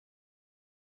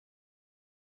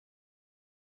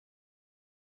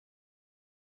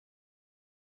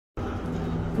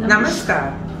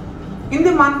Namaskar. In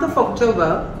the month of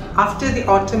October, after the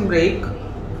autumn break,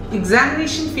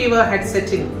 examination fever had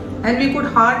set in and we could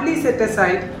hardly set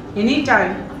aside any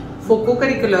time for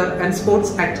co-curricular and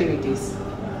sports activities.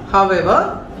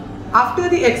 However, after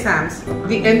the exams,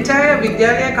 the entire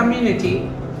Vidyalaya community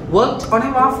worked on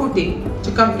a war footing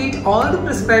to complete all the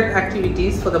prescribed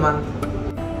activities for the month.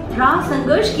 राह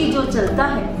संघर्ष की जो चलता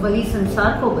है वही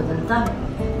संसार को बदलता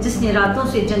है। जिसने रातों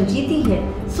से जंग जीती है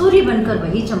सूर्य बनकर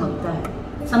वही चमकता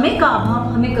है। समय का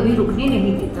अभाव हमें कभी रुकने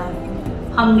नहीं देता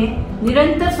है। हमने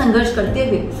निरंतर संघर्ष करते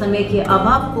हुए समय के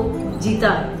अभाव को जीता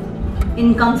है।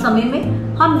 इन कम समय में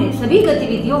हमने सभी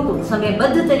गतिविधियों को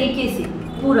समयबद्ध तरीके से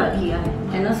पूरा किया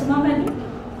है ना सुमा madam?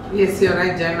 Yes, you're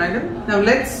right, Jai Madam. Now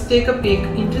let's take a peek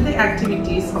into the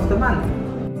activities of the month.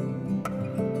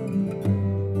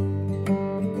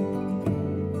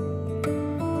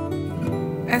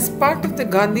 As part of the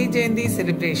Gandhi Jayanti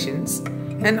celebrations,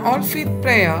 an all-faith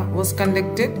prayer was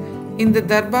conducted in the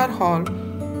Darbar Hall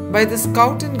by the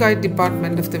Scout and Guide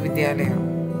Department of the Vidyalaya.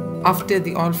 After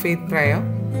the all-faith prayer,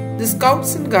 the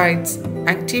Scouts and Guides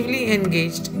actively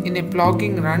engaged in a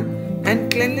plogging run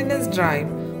and cleanliness drive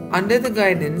under the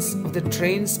guidance of the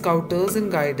trained Scouters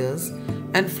and Guiders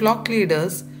and flock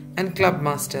leaders and club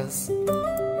masters.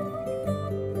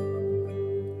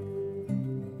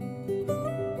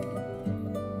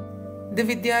 The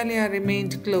Vidyalaya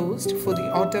remained closed for the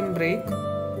autumn break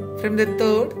from the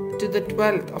 3rd to the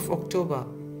 12th of October.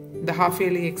 The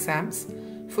half-yearly exams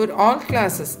for all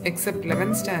classes except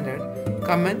 11th standard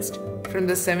commenced from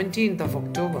the 17th of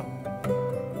October.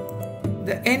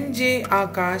 The N.J.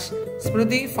 Akash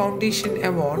Smriti Foundation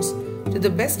Awards to the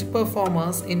best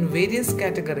performers in various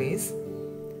categories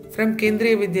from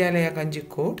Kendriya Vidyalaya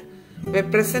Kanjikode were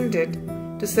presented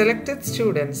to selected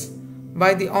students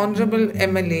by the Honorable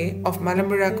MLA of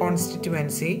Malambuzha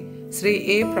constituency,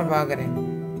 Sri A. Prabhakaran,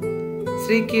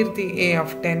 Sri Kirti A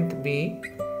of 10th B,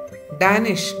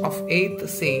 Danish of 8th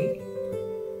C,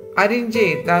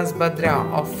 Arinjay Das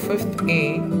Badra of 5th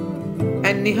A,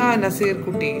 and Niha Nasir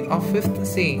Kuti of 5th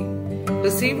C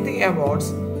received the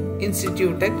awards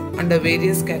instituted under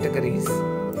various categories.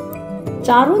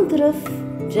 चारों तरफ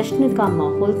जश्न का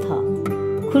माहौल था,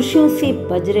 खुशियों से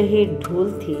बज रहे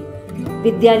ढोल थे।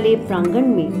 विद्यालय प्रांगण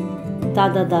में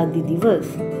दादा दादी दिवस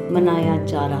मनाया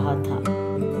जा रहा था।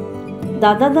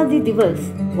 दादा दादी दिवस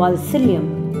वात्सल्यम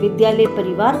विद्यालय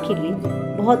परिवार के लिए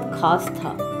बहुत खास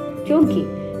था, क्योंकि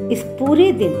इस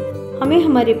पूरे दिन हमें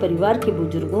हमारे परिवार के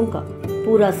बुजुर्गों का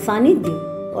पूरा सानिध्य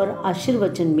और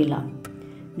आशीर्वचन मिला।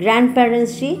 ग्रैंड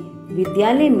पेरेंट्स डे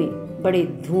विद्यालय में बड़े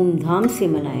धूमधाम से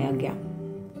मनाया गया।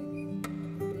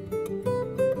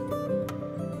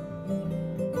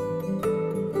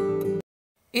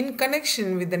 In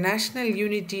connection with the National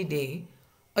Unity Day,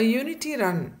 a unity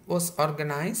run was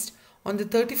organized on the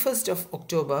 31st of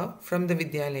October from the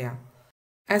Vidyalaya.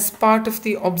 As part of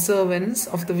the observance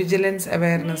of the Vigilance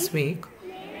Awareness Week,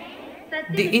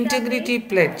 the Integrity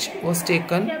Pledge was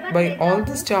taken by all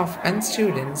the staff and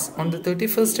students on the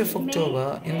 31st of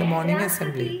October in the morning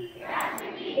assembly.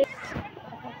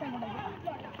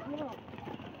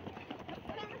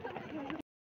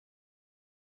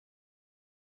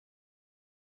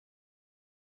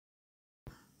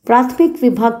 प्राथमिक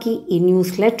विभाग की ई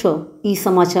newsletter ई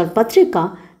समाचार पत्रिका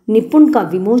निपुण का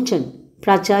विमोचन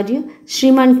प्राचार्य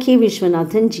श्रीमान के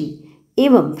विश्वनाथन जी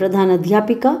एवं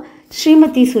प्रधानाध्यापिका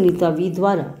श्रीमती सुनीता वी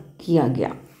द्वारा किया गया।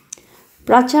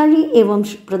 प्राचार्य एवं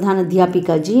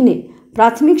प्रधानाध्यापिका जी ने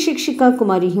प्राथमिक शिक्षिका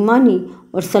कुमारी हिमानी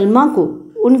और सलमा को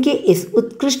उनके इस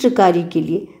उत्कृष्ट कार्य के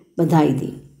लिए बधाई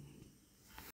दी।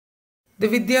 The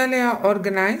Vidyalaya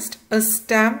organized a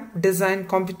stamp design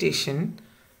competition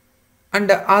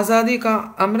under Azadi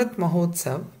Ka Amrit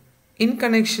Mahotsav in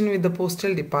connection with the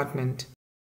Postal Department.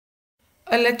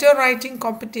 A letter writing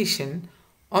competition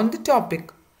on the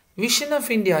topic Vision of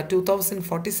India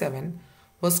 2047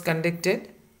 was conducted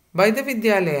by the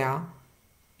Vidyalaya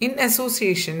in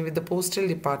association with the Postal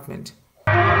Department.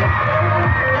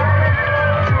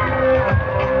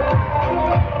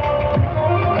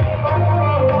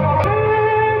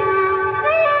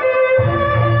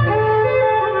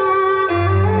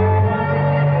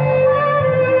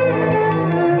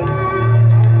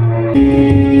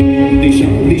 दिशा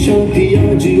दिशा थी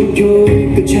आज उठ्यो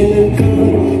एक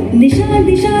छलकार, दिशा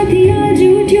दिशा थी आज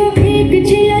उठ्यो एक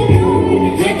छलकार।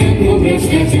 खत्म हो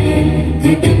भ्रष्टाचार,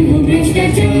 खत्म हो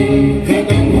भ्रष्टाचार,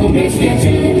 खत्म हो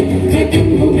भ्रष्टाचार,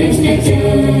 खत्म हो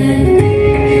भ्रष्टाचार।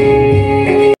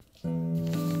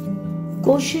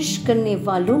 कोशिश करने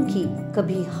वालों की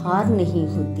कभी हार नहीं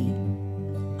होती।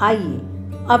 आइए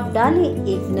अब डालें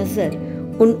एक नजर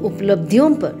उन उपलब्धियों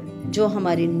पर जो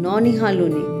हमारे नौनिहालों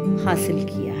ने हासिल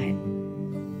किया है।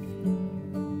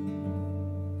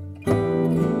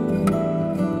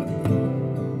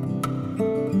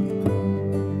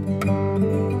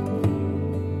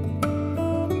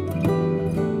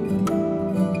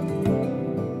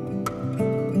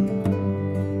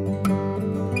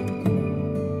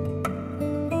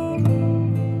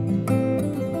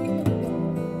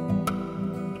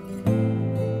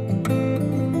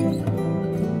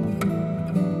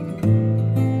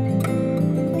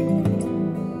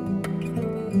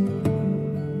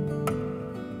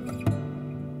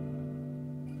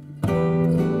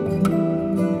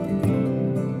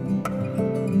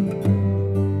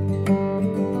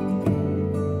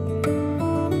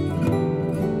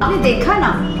 आपने देखा ना,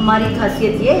 हमारी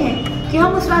खासियत ये है कि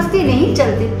हम उस रास्ते नहीं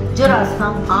चलते जो रास्ता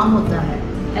आम होता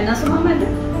है ना सुमा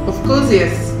madam? Of course,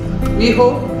 yes. We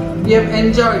hope you have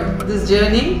enjoyed this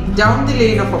journey down the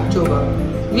lane of October.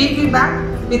 We'll be back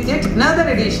with yet another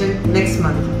edition next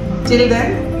month. Till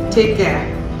then, take care.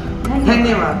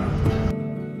 Dhanyavad.